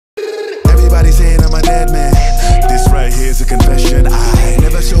is a confession. I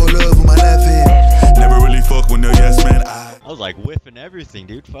never show love with my left hand. Never really fuck with no yes man. I was like whiffing everything,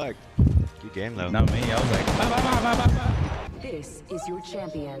 dude. Fuck. Good game though. Not me. I was like, bah, bah, bah, bah, bah. This is your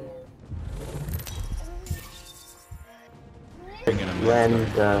champion. Land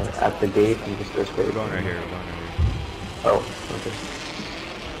at the gate and just go straight. We're going right here. We're going right here. Oh, okay.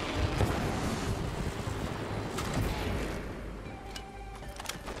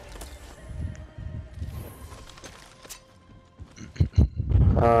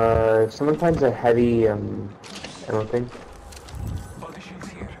 If someone finds a heavy, I don't think.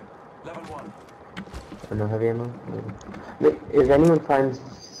 here. Level 1. Or no heavy ammo? Maybe. If anyone finds,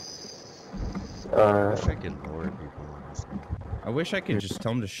 I wish I could lure people on this. I wish I could just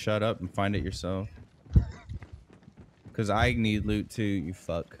tell them to shut up and find it yourself. Cause I need loot too, you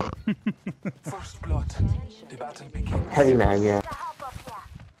fuck. First blood. The battle begins. Heavy mag, yeah.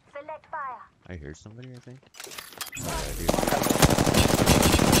 I hear somebody, I think.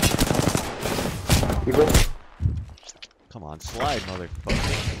 You go. Come on, slide,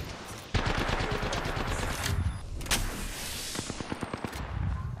 motherfucker.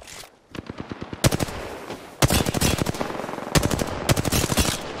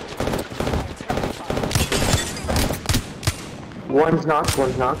 One's knocked,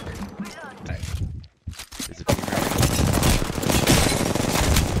 one's knocked. There's a team right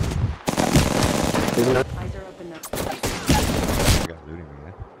There's another. Eyes are open now. I got looting me,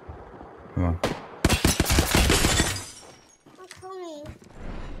 man. Come on.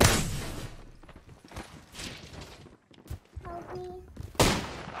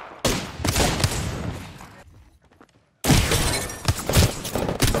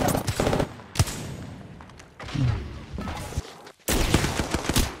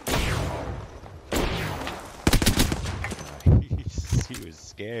 He was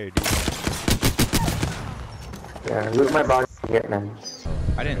scared, dude. Yeah, loot my body and get nice.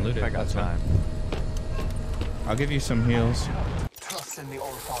 I didn't loot it. I got That's fine. time. I'll give you some heals. Trust in the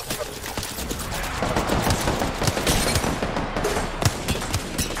old father.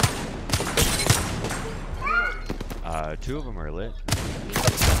 Two of them are lit.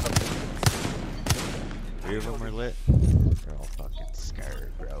 Three of them are lit. They're all fucking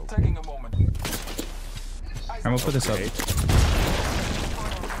scared, bro. Taking a moment. I'm gonna put this up. And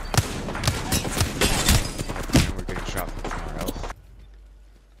we're getting shot from somewhere else.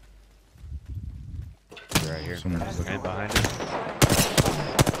 They're right here. Someone's looking. And behind us.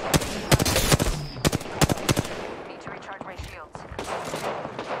 Need to recharge my shields.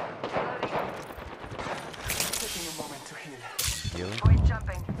 Taking a moment to heal. Healing. Void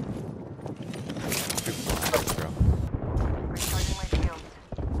jumping. People behind us, bro. Recharging my shields.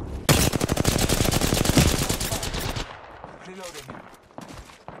 Reloading.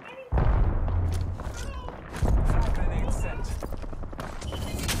 Frag grenade sent.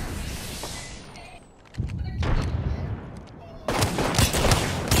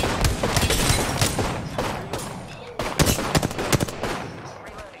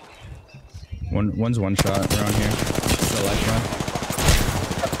 One's one shot around here. The light one.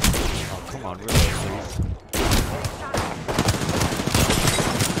 Oh, come on, reload, please.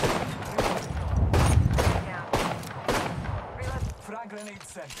 Frag grenade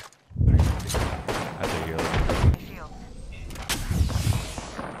sent. I think healing. Shield.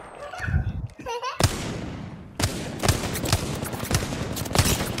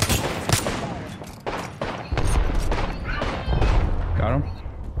 Got him.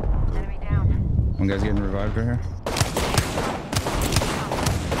 Enemy down. One guy's getting revived right here.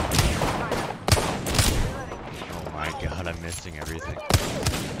 Oh my god, I'm missing everything.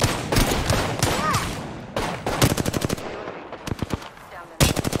 Down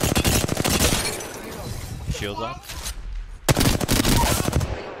Shields up.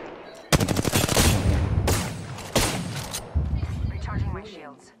 Recharging my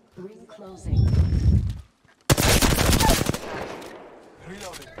shields. Ring closing.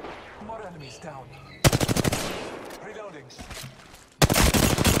 Reloading. More enemies down. Reloading.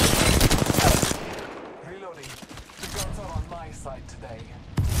 Reloading. The guns are on my side today.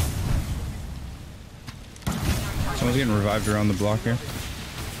 Someone's getting revived around the block here.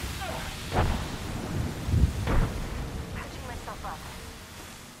 Patching myself up.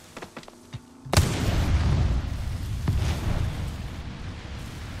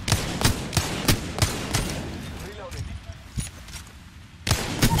 Reloading.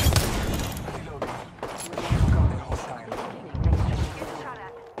 Reloading. Took out the hostile. Get shot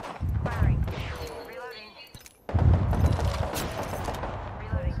at. Firing. Reloading.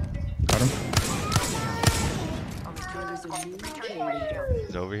 Reloading. Got him. Recharging my shield.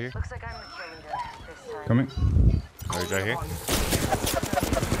 He's over here. Looks like I'm the cheerleader this time. Coming. Right here.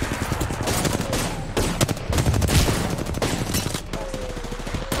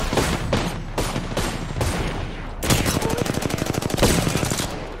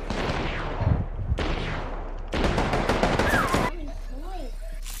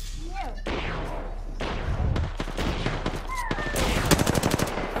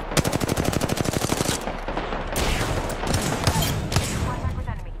 Contact with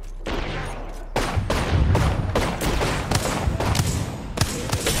enemy.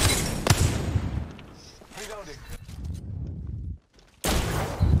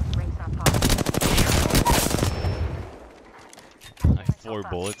 Ring's not popping. I have 4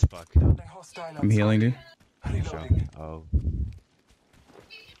 bullets. Fuck. I'm healing, dude. Sure. Oh.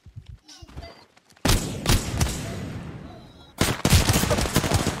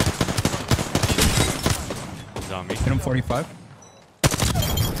 He's on me. Hit him 45.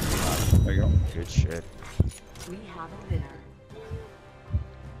 There you go. Good shit. We have a winner.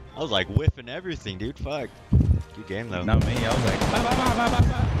 I was like whiffing everything, dude. Fuck. Good game though. Not me. I was like, bah, bah, bah, bah, bah,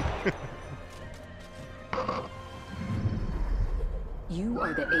 bah. You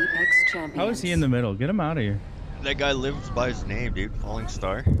are the Apex champions. How is he in the middle? Get him out of here. That guy lives by his name, dude. Falling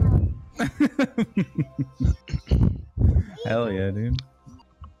Star. Hell yeah, dude.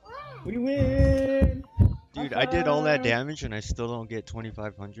 We win. Dude, I did all that damage and I still don't get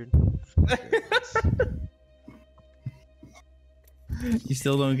 2,500. You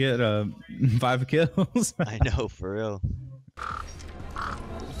still don't get 5 kills. I know, for real.